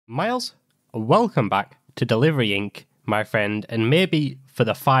Miles, welcome back to Delivery Inc., my friend, and maybe for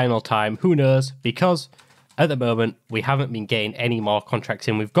the final time, who knows, because at the moment we haven't been getting any more contracts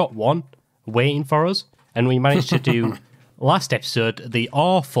in. We've got one waiting for us, and we managed to do, last episode, the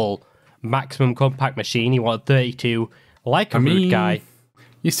awful maximum compact machine. You wanted 32, like a rude guy.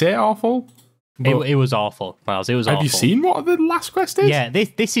 You say awful? It was awful, Miles. It was awful. Have you seen what the last quest is? Yeah,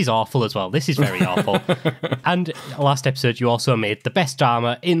 this is awful as well. This is very awful. And last episode, you also made the best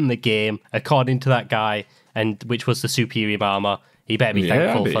armor in the game, according to that guy, and which was the superior armor. He better be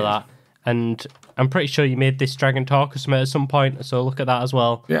thankful for that. And I'm pretty sure you made this Dragon Talk at some point, so look at that as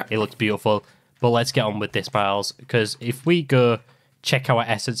well. Yeah. It looks beautiful. But let's get on with this, Miles, because if we go check our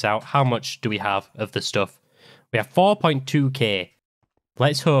essence out, how much do we have of the stuff? We have 4.2k.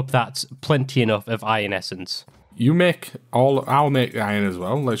 Let's hope that's plenty enough of iron essence. You make I'll make iron as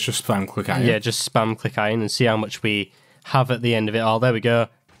well. Let's just spam click iron. Yeah, just spam click iron and see how much we have at the end of it all. There we go.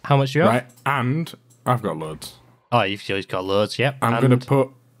 How much do you have? Right, and I've got loads. Oh, you've got loads, yep. I'm going to put,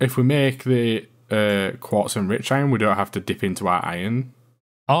 if we make the quartz and rich iron, we don't have to dip into our iron.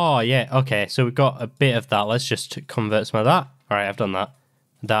 Oh, yeah, okay. So we've got a bit of that. Let's just convert some of that. All right, I've done that.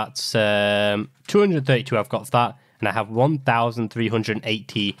 That's 232 I've got for that. And I have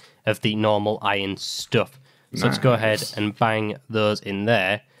 1,380 of the normal iron stuff. So let's go ahead and bang those in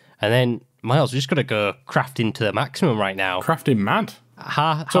there. And then, Miles, we just got to go crafting to the maximum right now. Crafting mad.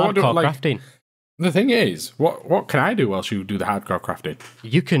 Hardcore crafting. The thing is, what can I do whilst you do the hardcore crafting?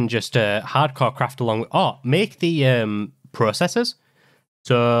 You can just hardcore craft along with... Oh, make the processors.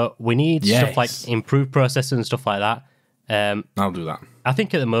 So we need stuff like improved processors and stuff like that. I'll do that. I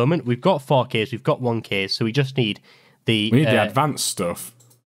think at the moment we've got 4Ks, we've got 1Ks, so we just need the... We need the advanced stuff.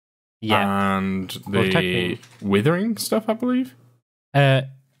 Yeah. And the withering stuff, I believe. I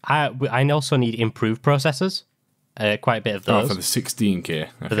also need improved processors. Quite a bit of those. Oh, for the 16K. Okay.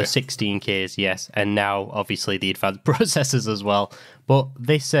 For the 16Ks, yes. And now, obviously, the advanced processors as well. But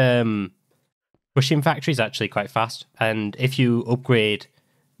this pushing factory is actually quite fast. And if you upgrade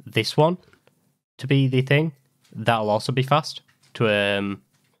this one to be the thing, that'll also be fast to an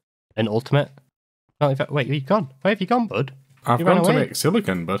ultimate. Oh, in fact, wait, you've gone. Where have you gone, bud? I've gone to make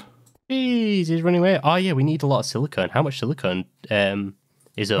silicon, bud. Jeez, he's running away. Oh, yeah, we need a lot of silicon. How much silicon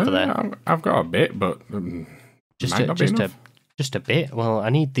is over there? I've got a bit, but just a bit. Well, I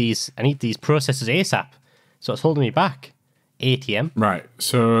need these processors ASAP. So it's holding me back. ATM. Right.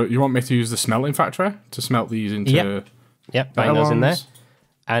 So you want me to use the smelting factory to smelt these into? Yep. Bang those in there.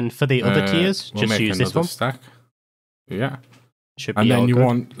 And for the other tiers, we'll just use this one. Stack. Yeah. Should be and then you good.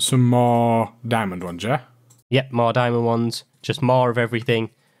 Want some more diamond ones, yeah? Yep, more diamond ones. Just more of everything.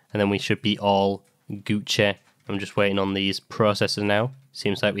 And then we should be all Gucci. I'm just waiting on these processors now.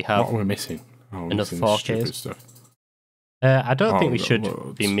 Seems like we have... What are we missing? Oh, we're enough missing 4Ks. Stuff. I don't think we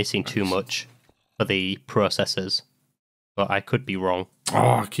should be missing too much for the processors. But I could be wrong. Oh,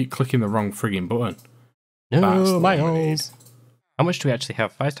 I keep clicking the wrong frigging button. No, Miles. How much do we actually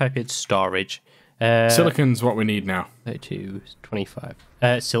have? If I type in storage... Silicon's what we need now. 32, 25.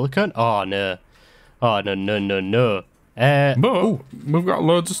 Silicon? Oh, no. Oh, no. But we've got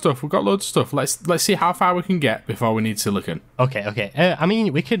loads of stuff. Let's see how far we can get before we need silicon. Okay. I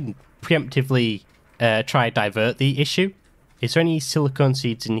mean, we could preemptively try divert the issue. Is there any silicon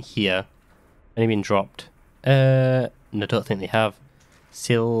seeds in here? Any been dropped? No, I don't think they have.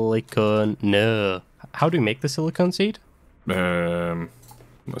 Silicon, no. How do we make the silicon seed?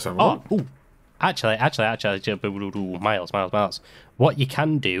 Let's have a look. Ooh. Actually, Miles. What you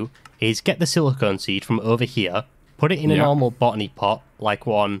can do is get the silicon seed from over here, put it in a normal botany pot, like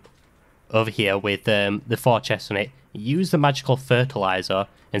one over here with the 4 chests on it, use the magical fertilizer,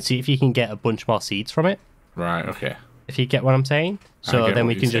 and see if you can get a bunch more seeds from it. Right, okay. If you get what I'm saying. So then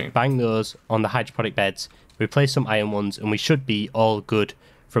we can just bang those on the hydroponic beds, replace some iron ones, and we should be all good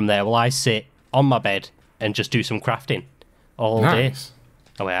from there. Well, I sit on my bed and just do some crafting all day.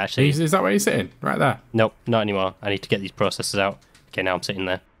 Oh, wait, actually... Is that where you're sitting? Right there? Nope, not anymore. I need to get these processors out. Okay, now I'm sitting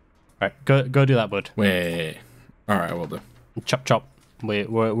there. Right, go do that, bud. Wait. Alright, I will do. Chop.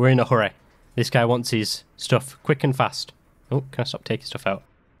 We're in a hurry. This guy wants his stuff quick and fast. Oh, can I stop taking stuff out?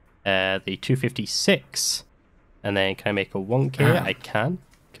 The 256. And then can I make a 1K? I can.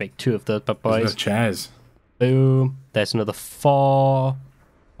 Make 2 of those bad boys. There's no chairs. Boom. There's another 4.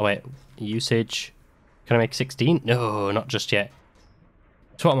 Oh, wait. Usage. Can I make 16? No, not just yet.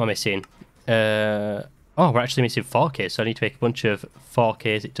 So what am I missing? We're actually missing 4K, so I need to make a bunch of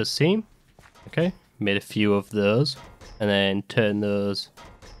 4Ks, it does seem. Okay, made a few of those. And then turn those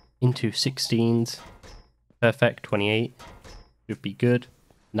into 16s. Perfect, 28. Should be good.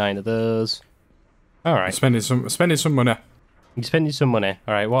 9 of those. All right. Spending some money. You're spending some money.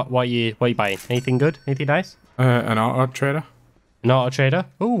 All right, what are you buying? Anything good? Anything nice? An auto trader. An auto trader?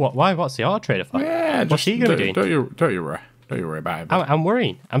 Oh, why? What's the auto trader for? Yeah, what's he gonna be doing? Don't you worry about it. But... I'm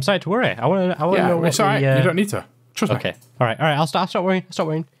worrying. I'm starting to worry. I want to know what it's alright. You don't need to. Trust me. Okay. All right. I'll stop worrying.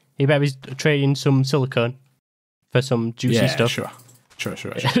 He better be trading some silicone for some juicy stuff. Sure.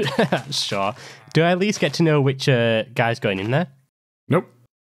 Sure. Do I at least get to know which guy's going in there? Nope.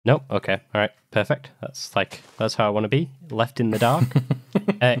 Okay. All right. Perfect. That's how I want to be. Left in the dark.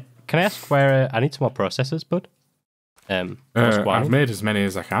 Can I ask where I need some more processors, bud? I've made as many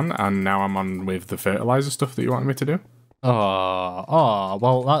as I can, and now I'm on with the fertilizer stuff that you wanted me to do. Well,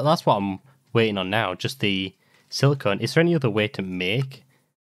 that's what I'm waiting on now. Just the silicone. Is there any other way to make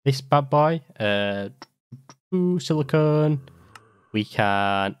this bad boy? Silicone. We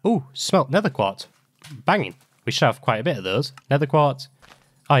can... smelt nether quartz. Banging. We should have quite a bit of those. Nether quartz.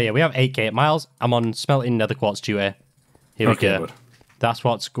 Oh, yeah, we have 8k miles. I'm on smelting nether quartz duty. Here we go. Bud. That's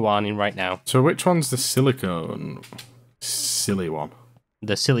what's going on right now. So which one's the silicone? Silly one.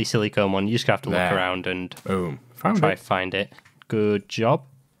 The silly silicone one. You just have to look around and try to find it. Good job.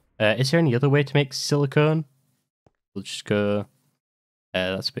 Is there any other way to make silicone? We'll just go...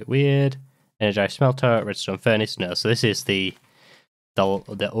 that's a bit weird. Energized smelter, redstone furnace. No, so this is the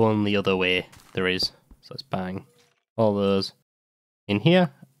only other way there is. So let's bang all those in here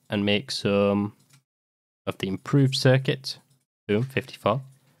and make some of the improved circuit. Boom, 54.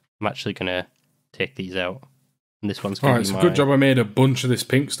 I'm actually going to take these out. And this one's going to be it's a good job I made a bunch of this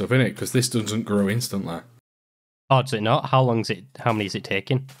pink stuff, innit? Because this doesn't grow instantly. Oh, does it not? How many is it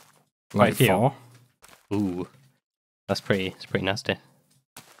taking? Like 4. Ooh. It's pretty nasty.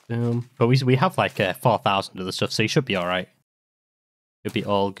 But we have like 4,000 of the stuff, so you should be alright. It'll be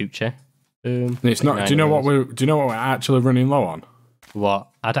all Gucci. It's not. Do you know what we're actually running low on? What?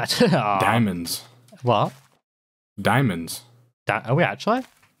 Diamonds. What? Diamonds. Are we actually?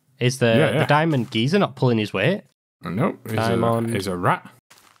 Is the diamond geezer not pulling his weight? No, he's a rat.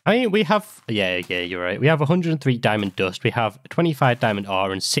 I mean, we have... Yeah, you're right. We have 103 diamond dust. We have 25 diamond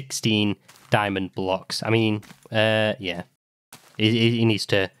ore and 16 diamond blocks. I mean, yeah. He needs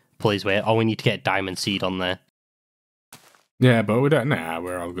to pull his weight. Or we need to get a diamond seed on there. Yeah, but we don't... Nah,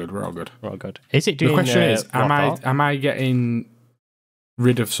 we're all good. We're all good. Is it doing... The question is, am I getting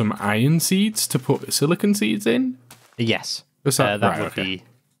rid of some iron seeds to put silicon seeds in? Yes. That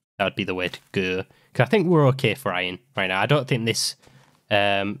would be the way to go. Because I think we're okay for iron right now. I don't think this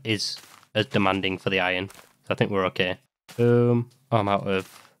is as demanding for the iron. So I think we're okay. I'm out of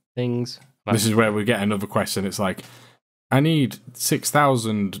things. This is where we get another question. It's like, I need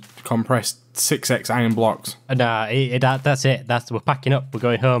 6,000 compressed 6x iron blocks. Nah, that's it. We're packing up. We're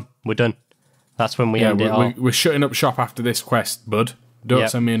going home. We're done. That's when we end it all. We're shutting up shop after this quest, bud. Don't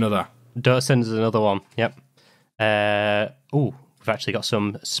send me another. Don't send us another one. Yep. We've actually got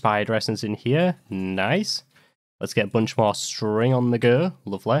some spider essence in here. Nice. Let's get a bunch more string on the go.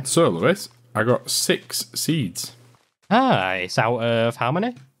 Lovely. So, Lewis, I got 6 seeds. Nice. Out of how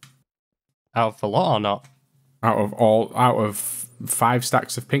many? Out of a lot or not? Out of 5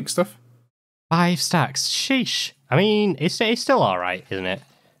 stacks of pink stuff. 5 stacks. Sheesh. I mean, it's still all right, isn't it?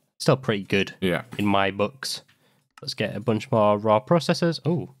 Still pretty good. Yeah. In my books. Let's get a bunch more raw processors.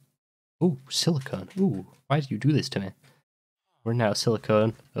 Ooh, silicone. Ooh, why did you do this to me? We're now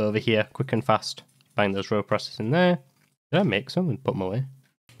silicone over here, quick and fast. Bang those raw processors in there. Did I make some and put them away?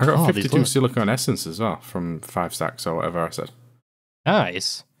 I got 52 silicone essence as well from 5 stacks or whatever I said.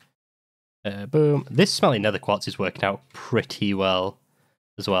 Nice. Boom. This smelly nether quartz is working out pretty well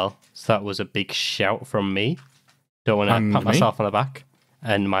as well. So that was a big shout from me. Don't want to pat myself on the back.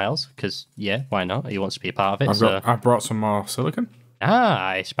 And Miles, because, yeah, why not? He wants to be a part of it. I've brought some more silicon.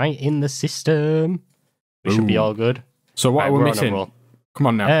 Nice. Right in the system. We should be all good. So what are we missing? Come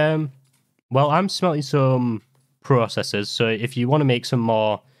on now. Well, I'm smelting some processors. So if you want to make some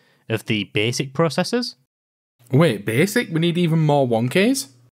more of the basic processors. Wait, basic? We need even more 1Ks?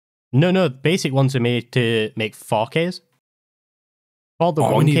 No, basic ones are made to make 4Ks. All the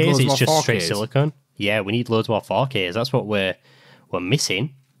 1Ks is just 4Ks. Straight silicone. Yeah, we need loads more 4Ks. That's what we're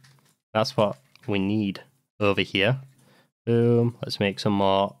missing. That's what we need over here. Boom. Let's make some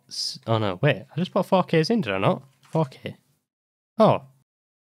more. Oh no, wait. I just put 4Ks in, did I not? 4K. Oh.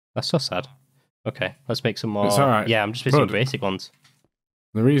 That's so sad. Okay, let's make some more. It's alright. Yeah, I'm just missing basic ones.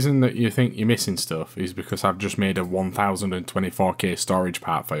 The reason that you think you're missing stuff is because I've just made a 1024K storage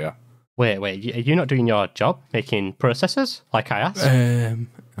part for you. Wait, are you not doing your job? Making processors? Like I asked?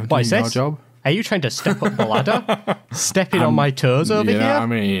 What is this? Job? Are you trying to step up the ladder? Stepping on my toes over here? Yeah, I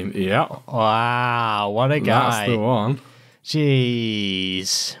mean, yeah. Wow, what a guy. That's the one.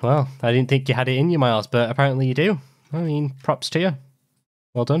 Jeez. Well, I didn't think you had it in you, Miles, but apparently you do. I mean, props to you.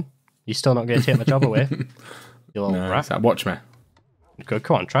 Well done. You're still not going to take my job away. You little rat. Watch me. Go,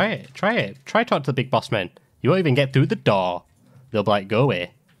 come on, try it. Try talk to the big boss man. You won't even get through the door. They'll be like, go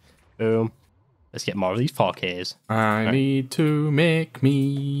away. Boom. Let's get more of these 4Ks. I need to make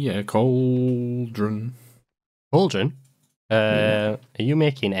me a cauldron. Cauldron? Are you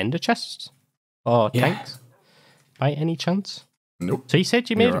making ender chests? Or tanks? By any chance? Nope. So you said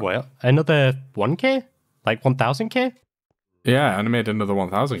you made what? Another 1K? Like 1000K? Yeah, and I made another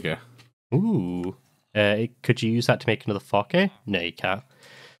 1000K. Ooh. Could you use that to make another 4K? No, you can't.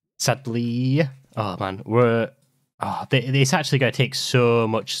 Sadly. Oh, man. It's actually going to take so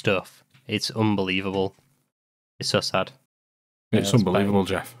much stuff. It's unbelievable. It's so sad. It's unbelievable,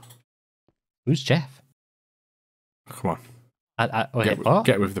 Jeff. Who's Jeff? Come on.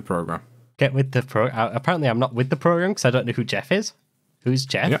 Get with the program. Get with the program. Apparently, I'm not with the program because I don't know who Jeff is. Who's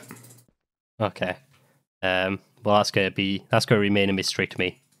Jeff? Yep. Okay. Well, that's going to remain a mystery to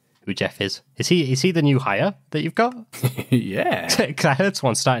me. Who Jeff is? Is he the new hire that you've got? Yeah. Because I heard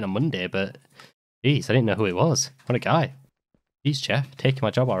someone starting on Monday, but jeez, I didn't know who it was. What a guy. Jeez, Jeff, taking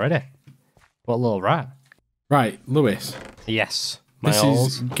my job already. What a little rat. Right, Lewis. Yes. This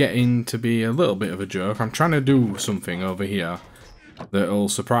is getting to be a little bit of a joke. I'm trying to do something over here that'll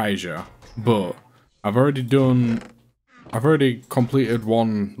surprise you, but I've already completed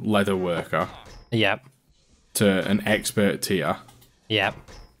one leather worker. Yep. To an expert tier. Yep.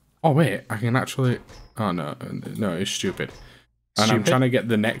 Oh wait, I can actually. Oh no, it's stupid. And I'm trying to get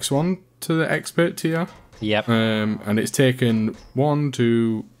the next one to the expert tier. Yep. And it's taken 1,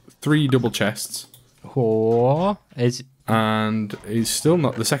 2, 3 double chests. And he's still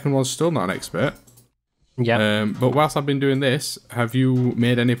not. The second one's still not an expert. Yeah. But whilst I've been doing this, have you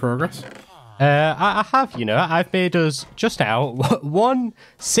made any progress? I have. I've made us just out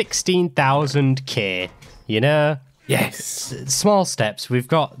 16,000K. Yes. Small steps. We've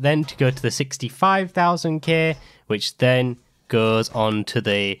got then to go to the 65,000K, which then goes on to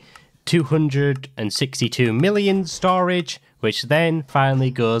the 262 million storage, which then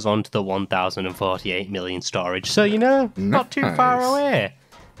finally goes on to the 1,048 million storage. So, not too far away.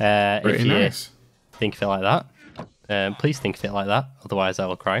 Pretty nice. Think of it like that. Please think of it like that. Otherwise, I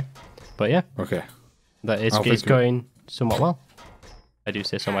will cry. But yeah. Okay. It's going somewhat well. I do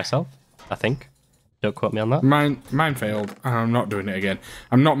say so myself, I think. Don't quote me on that. Mine failed. I'm not doing it again.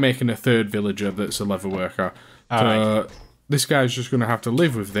 I'm not making a third villager that's a leather worker. So this guy's just going to have to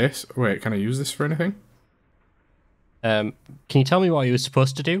live with this. Wait, can I use this for anything? Can you tell me what you were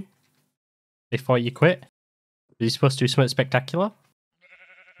supposed to do before you quit? Were you supposed to do something spectacular?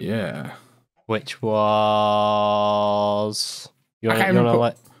 Yeah. Which was...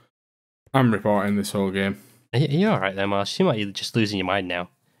 I'm reporting this whole game. You're alright there, Marsh. You seem like you're just losing your mind now.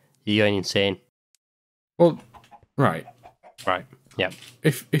 You're going insane. Well, right. Right, yeah.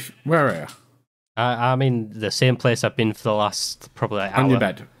 If where are you? I'm in the same place I've been for the last probably hour. On your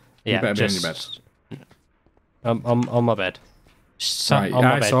bed. Yeah, you better be on your bed. On my bed. Right,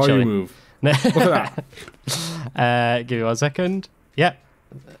 I saw you move. Look at that. Give me 1 second. Yep.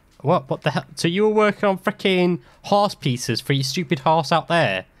 What the hell? So you were working on freaking horse pieces for your stupid horse out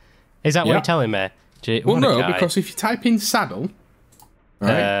there? Is that what you're telling me? Well, no, because if you type in saddle,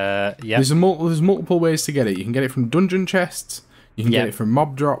 right, there's multiple ways to get it. You can get it from dungeon chests, you can get it from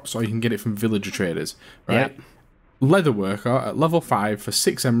mob drops, or you can get it from villager traders. Right? Leather worker at level 5 for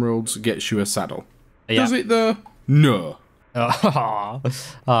 6 emeralds gets you a saddle. Does it though? No. Oh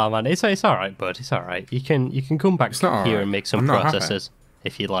man, it's all right, bud. It's all right. You can come back here and make some processes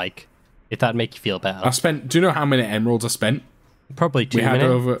if you like. If that'd make you feel better. Do you know how many emeralds I spent? Probably 2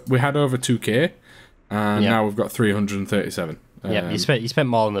 minutes. We had over 2K, and now we've got 337. Yeah, you spent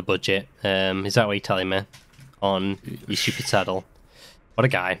more than the budget. Is that what you're telling me? On your stupid saddle. What a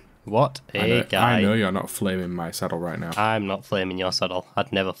guy. What a guy. I know you're not flaming my saddle right now. I'm not flaming your saddle.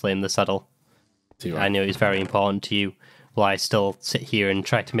 I'd never flame the saddle. I know it's very important to you. While I still sit here and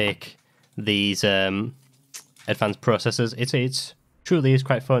try to make these advanced processors. It's truly is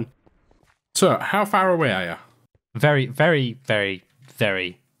quite fun. So, how far away are you? Very, very, very,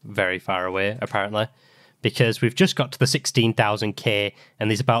 very, very far away, apparently. Because we've just got to the 16,000K, and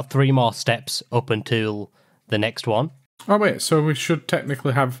there's about 3 more steps up until the next one. Oh, wait, so we should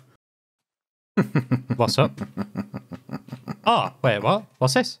technically have... What's up? Oh, wait, what?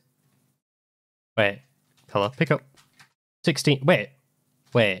 What's this? Wait, hello, pick up. 16, wait.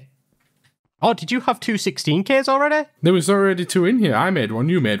 Oh, did you have 2 16Ks already? There was already 2 in here. I made one,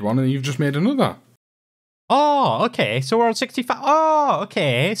 you made one, and you've just made another. Oh, okay, so we're on 65. Oh,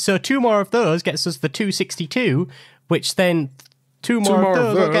 okay, so 2 more of those gets us the 262, which then two more of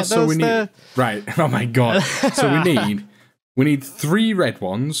those. I'll get so those there. Right. Oh my god. So we need 3 red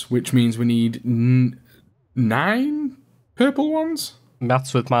ones, which means we need 9 purple ones.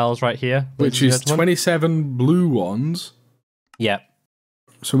 Maths with Miles right here. Which is 27 blue ones. Yep.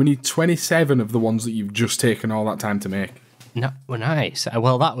 So we need 27 of the ones that you've just taken all that time to make. No, well, nice.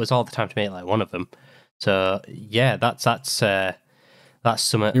 Well, that was all the time to make like one of them. So yeah, that's some.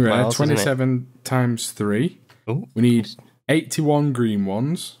 You're right. 27 times 3. Ooh. We need 81 green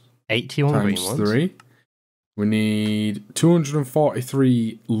ones. 81 times green ones. 3. We need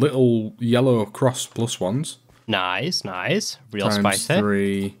 243 little yellow cross plus ones. Nice. Real times spicy.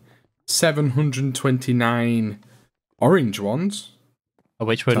 3. 729 orange ones.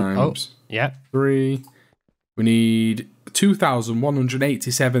 Which one? Times 3. We need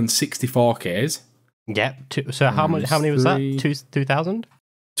 2,187 64Ks. Yep. So how many was that? 2,000?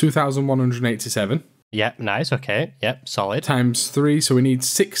 2,187. Yep. Nice. Okay. Yep. Solid. Times 3. So we need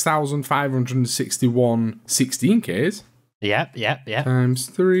 6,561 16Ks. Yep. Times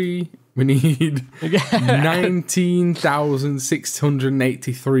 3. We need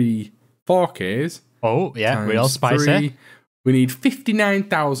 19,683 4Ks. Oh, yeah. Times Real spicy. 3. We need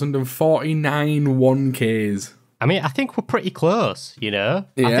 59,049 1Ks. I mean, I think we're pretty close, you know?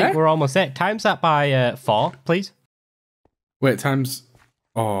 Yeah? I think we're almost there. Times that by 4, please. Wait, times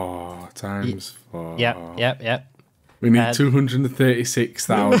 4. Yep. We need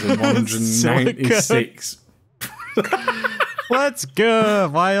 236,196. Let's go,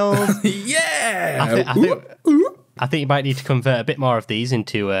 Miles. Yeah! I think you might need to convert a bit more of these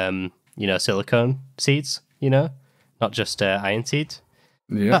into, silicone seeds, not just iron seeds.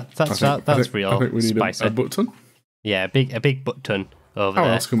 Yeah, that's real. I think we need spicy. a butt ton. Yeah, a big butt ton over there.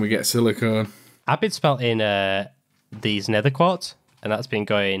 How else can we get silicone? I've been smelting these nether quartz, and that's been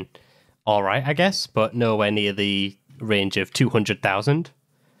going all right, I guess, but nowhere near the range of 200,000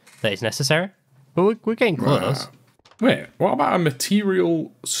 that is necessary. But we're getting close. Wait, what about a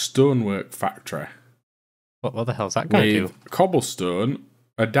material stonework factory? What the hell's that going to do? Cobblestone,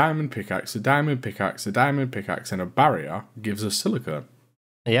 a diamond pickaxe, a diamond pickaxe, a diamond pickaxe, and a barrier gives us silicone.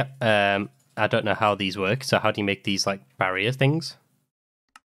 Yep. I don't know how these work. So how do you make these like barrier things?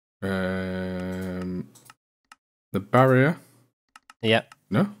 The barrier. Yep.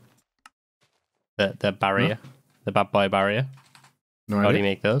 No. The barrier. No? The bad boy barrier. No idea. How do you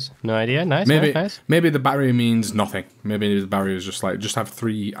make those? No idea. Nice. Nice. Maybe the barrier means nothing. Maybe the barrier is just have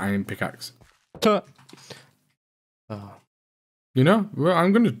 3 iron pickaxe. Oh. Well,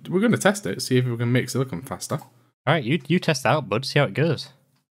 we're gonna test it. See if we can make silicon faster. All right, you test out, bud. See how it goes.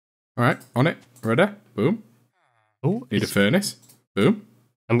 All right, on it. Ready? Boom. Oh, need a furnace. Boom.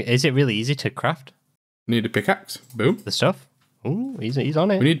 I mean, is it really easy to craft? Need a pickaxe. Boom. The stuff. Oh, he's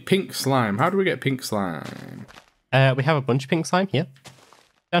on it. We need pink slime. How do we get pink slime? We have a bunch of pink slime here.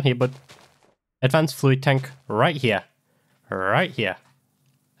 Down here, bud. Advanced fluid tank right here. Right here.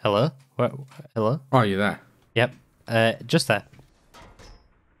 Hello? What? Hello? Oh, you're there. Yep. Just there.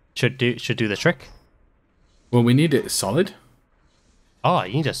 Should do the trick. Well, we need it solid. Oh,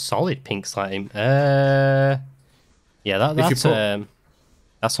 you need a solid pink slime. Yeah, that's on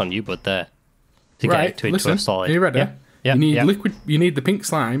you, bud. There to get it into a solid. Are you ready? Yeah. You need liquid. You need the pink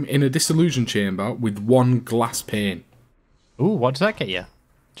slime in a dissolution chamber with 1 glass pane. Ooh, what does that get you?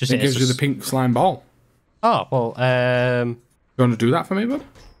 It gives you the pink slime ball. Oh well. You want to do that for me, bud?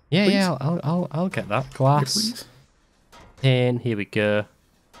 Yeah, please? yeah. I'll get that glass pane. Here we go.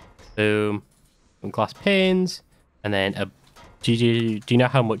 Boom. Some glass panes, and then a. Do you know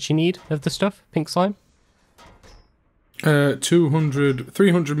how much you need of the stuff? Pink slime. 300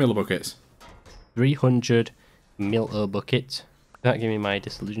 millibuckets. 300 millibuckets. That give me my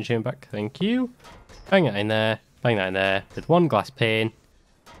dissolution chamber back. Thank you. Bang that in there. Bang that in there with 1 glass pane.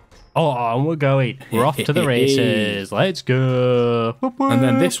 Oh, and we're going. We're off to the races. Let's go. Whoop, whoop. And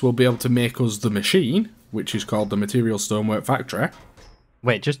then this will be able to make us the machine, which is called the Material Stonework Factory.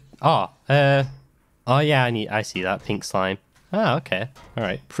 Wait, just yeah. I see that pink slime. Ah, okay. All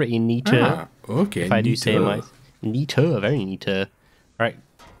right. Pretty neato. Okay. If I do say my neato, very neato. All right.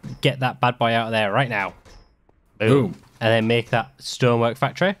 Get that bad boy out of there right now. Boom. And then make that stonework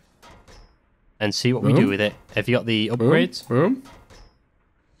factory. And see what we do with it. Have you got the upgrades? Boom.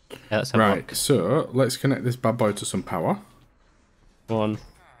 Yeah, let's have a look. So let's connect this bad boy to some power. 1,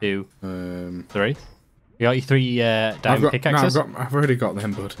 2, 3. You got your 3 diamond pickaxes? No, I've already got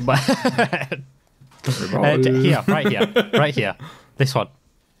them, bud. Here, right here. This one.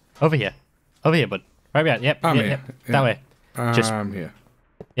 Over here, bud. Right behind. Yep. That way. I'm here.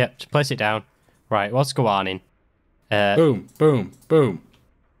 Yep. Just place it down. Right. What's going on in? Boom, boom, boom.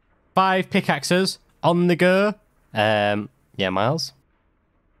 5 pickaxes on the go. Yeah, Miles.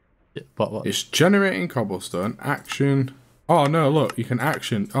 What? It's generating cobblestone. Action. Oh no! Look, you can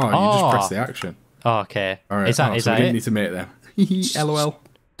action. Oh, you just press the action. Oh, okay. All right. Is that we didn't need to make them. LOL.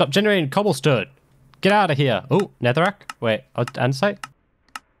 Stop generating cobblestone. Get out of here. Oh, netherrack. Wait, andesite.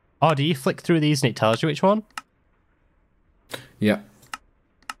 Oh, do you flick through these and it tells you which one? Yeah.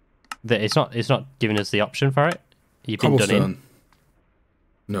 It's not giving us the option for it. You've been done in.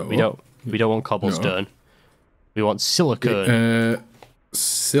 No. We don't want cobblestone. No. We want silicone.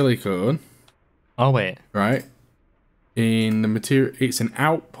 Silicone. Oh wait. Right. In the material, it's an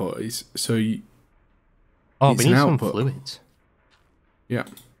output. So you. Oh, we need some fluids. Yeah.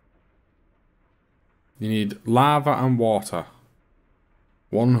 You need lava and water.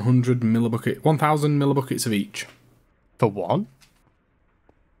 1,000 millibuckets of each. For one?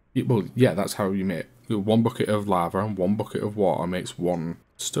 Well, yeah, that's how you make it. 1 bucket of lava and 1 bucket of water makes 1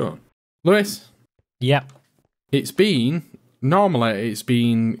 stone. Lewis? Yep. Normally it's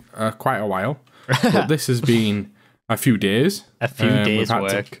been quite a while, but this has been a few days. A few days' we've had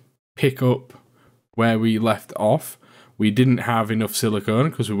work. To pick up where we left off. We didn't have enough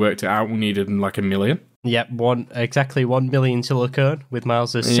silicone because we worked it out. We needed like 1 million. Yep, exactly 1 million silicone with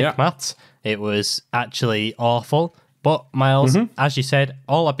Miles' sick maths. It was actually awful. But Miles, as you said,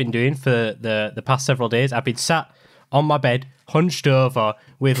 all I've been doing for the past several days, I've been sat on my bed, hunched over,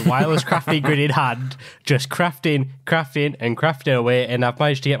 with wireless crafting grid in hand, just crafting away, and I've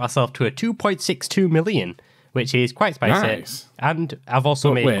managed to get myself to a 2.62 million, which is quite spicy. Nice. And I've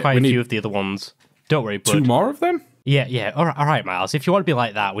also made quite a few of the other ones. Don't worry, bud. 2 more of them? Yeah. All right, Miles. If you want to be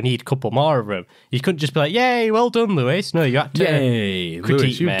like that, we need a couple more of them. You couldn't just be like, "Yay, well done, Lewis." No, you had to. Yay,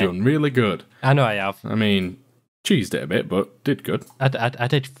 Lewis, you've done really good. I know I have. I mean, cheesed it a bit, but did good. I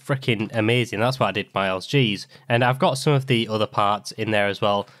did freaking amazing. That's what I did, Miles. Jeez. And I've got some of the other parts in there as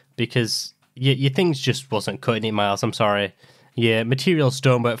well because your things just wasn't cutting it, Miles. I'm sorry. Your material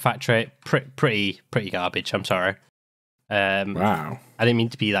stonework factory, pretty garbage. I'm sorry. Wow. I didn't mean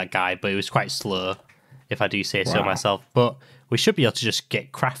to be that guy, but it was quite slow, if I do say so myself. But we should be able to just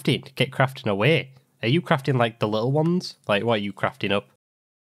get crafting away. Are you crafting like the little ones? Like, what are you crafting up?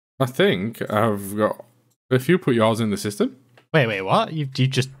 I think I've got. If you put yours in the system. Wait, what? You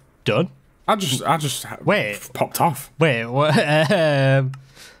just done? I just popped off. Wait, what?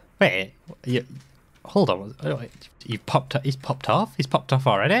 Wait. Hold on. He's popped off? He's popped off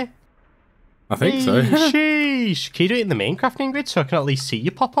already? I think so. Sheesh. Can you do it in the main crafting grid so I can at least see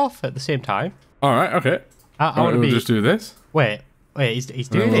you pop off at the same time? All right, okay. I want to just do this. Wait, he's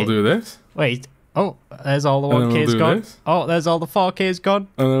doing it. We'll do this. Wait. Oh, there's all the 1K's gone. This. Oh, there's all the 4K's gone.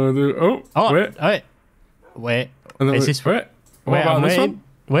 And then we'll do. Wait. And then Is this wait? What about this one?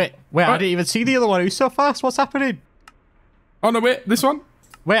 Wait. I didn't even see the other one. Who's so fast? What's happening? Oh no! Wait, this one.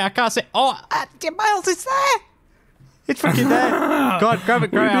 Wait, I can't see. Oh, Miles, it's there. It's freaking there. Go on, grab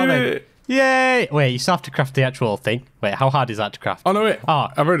it out then. Yay! Wait, you still have to craft the actual thing. Wait, how hard is that to craft? Oh no! Wait. Oh,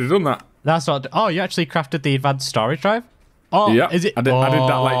 I've already done that. That's not. Oh, you actually crafted the advanced storage drive. Oh, yeah. Is it? I did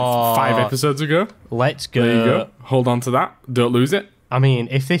that like 5 episodes ago. Let's go. There you go. Hold on to that. Don't lose it. I mean,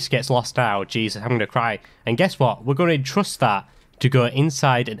 if this gets lost now, Jesus, I'm going to cry. And guess what? We're going to entrust that to go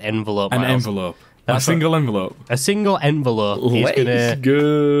inside an envelope. An envelope. A single envelope. A single envelope is going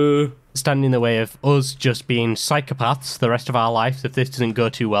to stand in the way of us just being psychopaths the rest of our lives if this doesn't go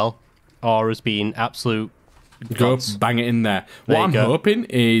too well. Or us being absolute gods. Go bang it in there. What I'm hoping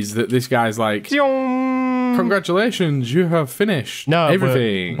is that this guy's like, congratulations, you have finished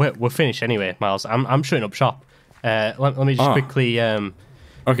everything. We're finished anyway, Miles. I'm shutting up shop. Let me just quickly get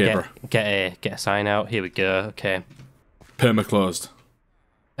a sign out. Here we go. Okay. Perma closed.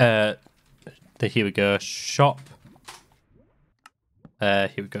 Here we go. Shop. Here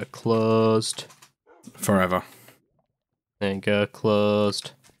we go. Closed. Forever. There you go.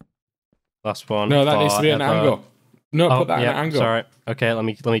 Closed. Last one. No, that needs to be an angle. No, put that in an angle. Sorry. Okay, let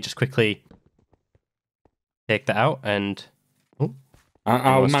me just quickly take that out and.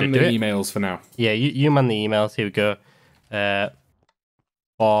 I'll man the emails for now. Yeah, you man the emails. Here we go.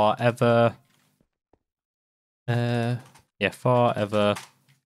 Forever. Forever.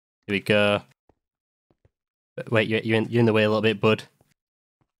 Here we go. Wait, you're in the way a little bit, bud.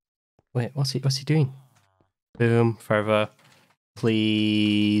 Wait, what's he doing? Boom, forever.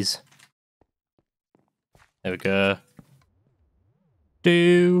 Please. There we go.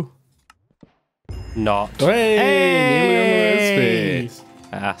 Do not. Hey! Space.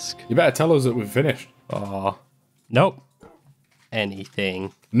 Ask. You better tell us that we've finished. Oh, nope.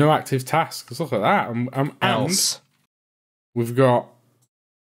 Anything. No active tasks. Look at that. Else. And we've got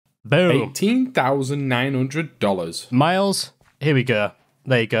boom. $18,900. Miles. Here we go.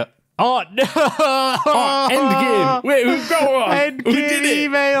 There you go. Oh, no! Oh, end game. Wait, we've got one. End We game did it.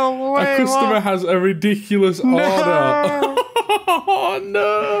 email. Wait, A customer what? has a ridiculous order. Oh,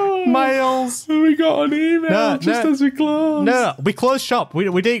 no. Miles. We got an email just as we closed. No, we closed shop. We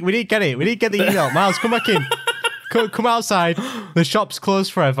didn't get it. We didn't get the email. Miles, come back in. Come outside. The shop's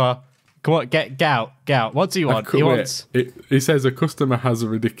closed forever. Come on, get out. Get out. What do you want? He wants... It says a customer has a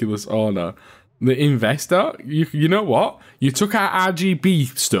ridiculous order. The investor, you know what? You took our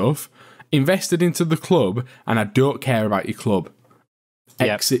RGB stuff, invested into the club, and I don't care about your club.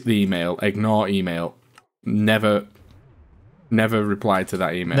 Exit the email. Ignore email. Never reply to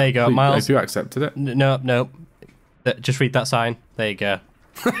that email. There you go, Please, Miles. If you accepted it. No. Just read that sign. There you go.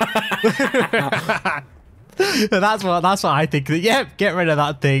 That's what I think. Yep, get rid of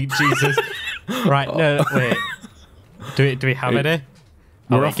that thing, Jesus. Right, no, wait. Do we have it here?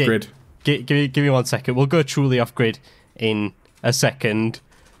 We're off grid. Give me 1 second. We'll go truly off grid in a second.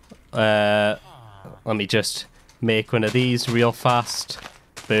 Let me just make one of these real fast.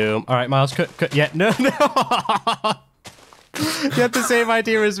 Boom. All right, Miles, cut. Yeah, no. You had the same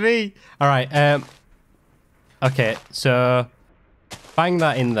idea as me. All right. Okay, so bang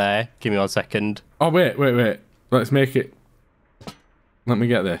that in there. Give me 1 second. Oh, wait. Let's make it... Let me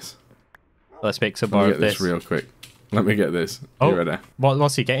get this. Let's make some more of this. Real quick. Let me get this. Oh, you ready?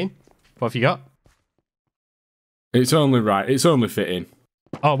 What's he getting? What have you got? It's only right. It's only fitting.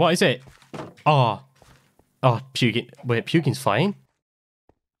 Oh, what is it? Oh, Pugin. Wait, Pugin's flying?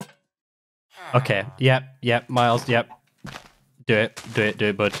 Okay. Yep. Miles, yep. Do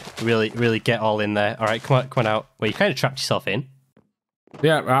it, bud. Really get all in there. All right, come on out. Well, you kind of trapped yourself in.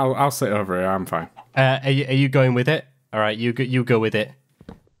 Yeah, I'll sit over here. I'm fine. Are you going with it? All right, you go with it.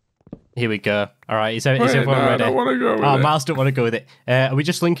 Here we go. All right, is everyone ready? I don't want to go with it. Miles don't want to go with it. Are we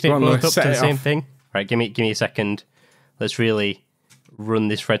just linking it both up to the same thing? All right, give me a second. Let's really run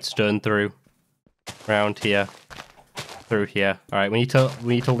this redstone through, around here, through here. All right, we need to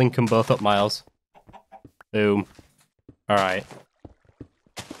link them both up, Miles. Boom. All right.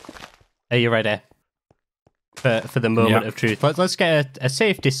 Are you ready for the moment of truth? Let's get a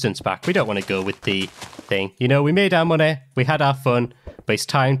safe distance back. We don't want to go with the thing. You know, we made our money, we had our fun, but it's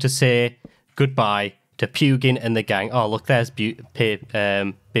time to say goodbye to Pugin and the gang. Oh, look, there's baby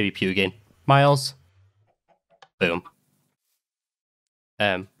Pugin. Miles. Boom.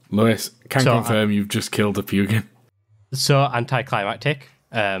 Lewis, can confirm you've just killed a Pugin. So anticlimactic.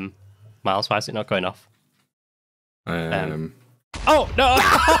 Miles, why is it not going off? Oh, no!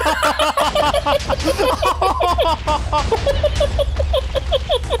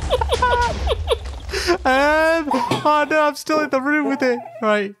 Oh no, I'm still in the room with it.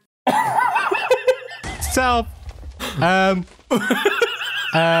 Right. Self.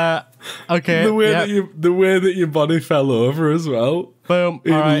 Okay. The way that your body fell over as well. Boom.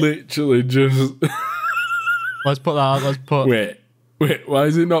 It right. literally just. Let's put that. Let's put. Wait. Why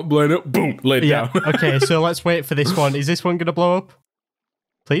is it not blowing up? Boom. Laid down. Okay. So let's wait for this one. Is this one gonna blow up?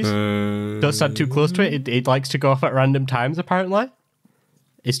 Please. Don't stand too close to it. It likes to go off at random times. Apparently,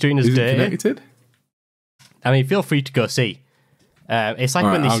 it's doing us dirty. Is it connected? I mean, feel free to go see. It's like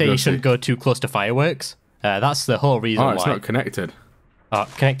when they say you shouldn't go too close to fireworks. That's the whole reason why. Oh, it's not connected.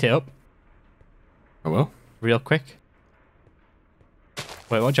 Connect it up. Oh, well. Real quick.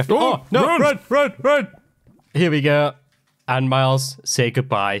 Wait, what do you have to... Oh, no, run! Here we go. And Miles, say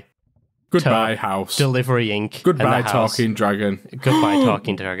goodbye. Goodbye, house. Delivery Inc. Goodbye, talking dragon. Goodbye,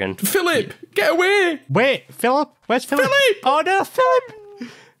 talking dragon. Philip, get away! Wait, Philip? Where's Philip? Oh, no,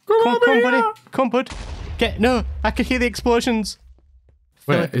 Philip! Come, buddy. Come, bud. No, I can hear the explosions.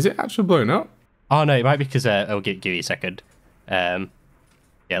 Wait, is it actually blowing up? Oh, no, it might be because... I'll give you a second. Yeah,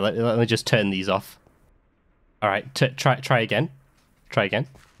 let me just turn these off. All right, try again. Try again.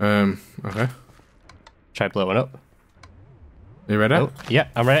 Okay. Try blowing up. You ready? Oh, yeah,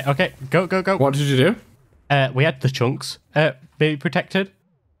 I'm ready. Okay, go. What did you do? We had the chunks maybe protected.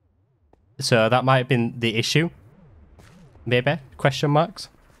 So that might have been the issue. Maybe? Question marks?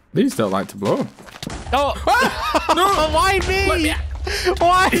 These don't like to blow. Oh! No! Why me?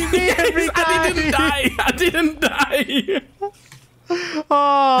 Why me every time? I didn't die.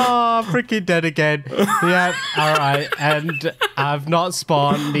 Oh, freaking dead again. Yeah, alright. And I've not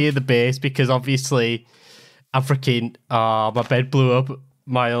spawned near the base because obviously I'm freaking... Oh, my bed blew up,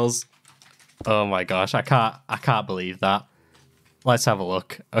 Miles. Oh my gosh, I can't believe that. Let's have a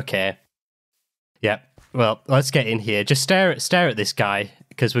look. Okay. Yep. Well, let's get in here. Just stare at this guy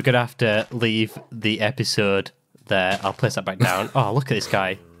because we're going to have to leave the episode there. I'll place that back down. Oh, look at this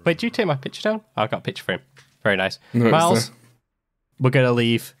guy. Wait, did you take my picture down? Oh, I got a picture for him. Very nice. No, Miles, we're going to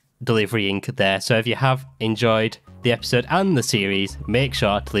leave delivery ink there. So if you have enjoyed the episode and the series, make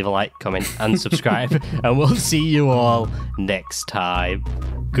sure to leave a like, comment, and subscribe. And we'll see you all next time.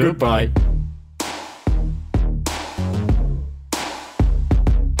 Goodbye.